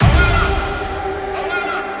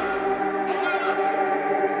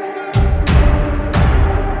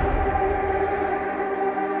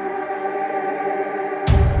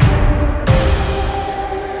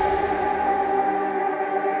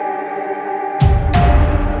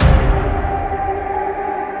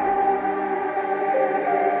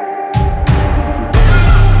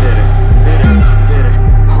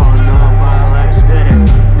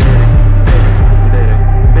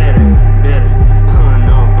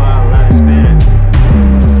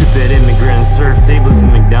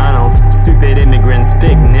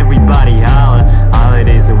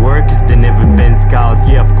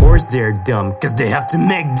they're dumb, cause they have to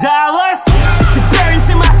make dollars. The parents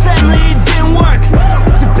in my family, it didn't work.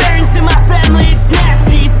 The parents in my family, it's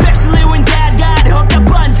nasty. Especially when dad got hooked up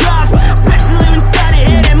on drugs. Especially when Sonny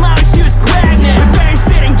hit him out, she was pregnant. My parents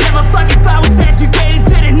didn't give a fuck if I was educated.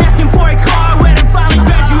 Didn't ask him for a car when I finally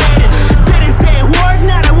graduated. Didn't say a word,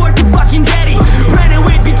 not a word to fucking daddy. Ran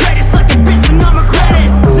away, be greatest like a bitch and on my credit.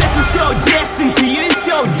 This is so distant to you,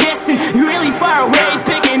 so distant. You're really far away,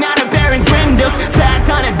 picking out of parents' windows. Pat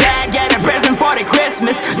on a bag, get a present for the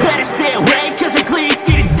Christmas. Better stay away, cause I clearly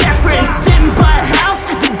see the difference. Didn't buy a house,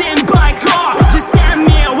 they didn't buy a car. Just send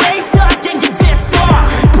me away so I can get this far.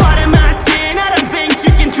 Blood in my skin, I don't think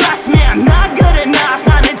you can trust me. I'm not good enough,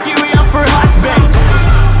 not material for husband.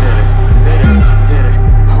 Bitter,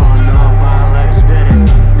 oh no, my life is bitter.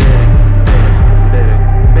 Bitter,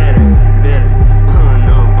 oh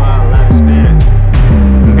no, my life is bitter.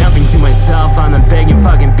 I'm helping to myself, I'm not begging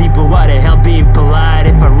fucking people. Why the hell being polite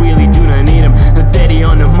if I really do not need them? No daddy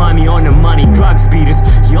on the mommy, on the money, drug speeders.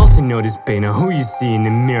 You also know this pain, now who you see in the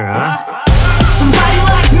mirror, huh? Somebody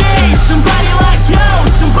like me, somebody like you,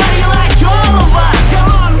 somebody like all of us.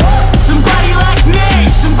 Somebody like me,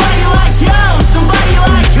 somebody like you, somebody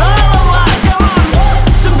like all of us.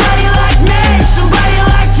 Somebody like me, somebody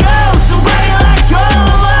like you, somebody like all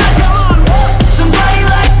of us. Somebody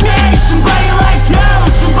like me, somebody like you,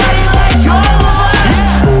 somebody like all of us.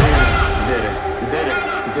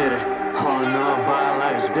 Bitter, oh no, my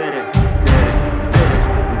life is bitter.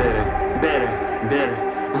 Bitter,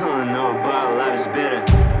 oh no, my life is bitter.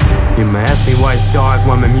 You might ask me why it's dark,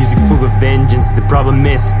 why my music full of vengeance. The problem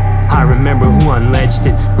is, I remember who unledged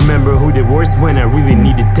it. Remember who did worse when I really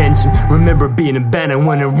needed attention. Remember being abandoned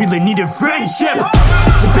when I really needed friendship.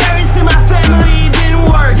 The parents in my family, it didn't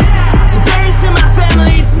work. The parents in my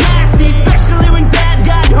family, it's nasty. Especially when dad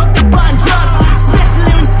got hooked up on drugs.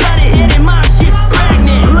 Especially when Sonny hit him out, she's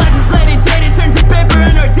pregnant. Life is late and jaded, turned to paper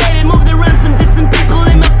unrotated. Moved around some distant people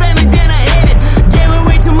in my family, then I hate it. Gave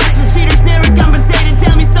away too much to cheaters, never compensated.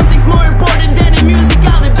 Tell me something's more important than the music,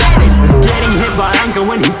 I'll debate it. Was getting hit by uncle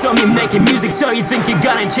when he saw me making music. So you think you're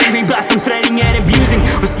gonna change me? Blast, I'm threatening and abusing.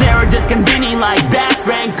 Was never that convenient like Bass,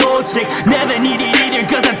 Frank, Goldchick. Never needed either,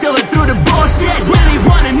 cause I feel it through the bullshit. Really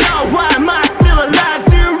wanna know why am I still alive?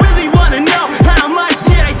 Do you really wanna know how much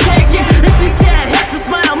shit I taken? If you said I'd have to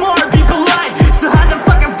smile more, people lied. So how the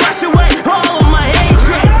fuck I flush away all of my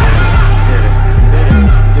hatred?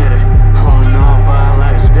 Bitter, oh no, my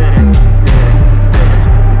life is bitter.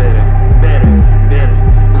 Bitter,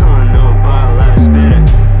 oh no, my life is bitter.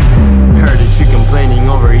 Heard that you complaining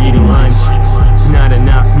over eating lunch. Not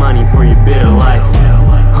enough money for your bitter life.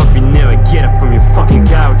 Hope you never get up from your fucking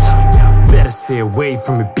couch. Better stay away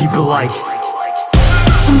from the people like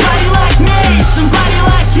somebody like me, somebody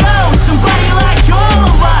like you, somebody like all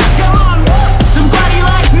of us.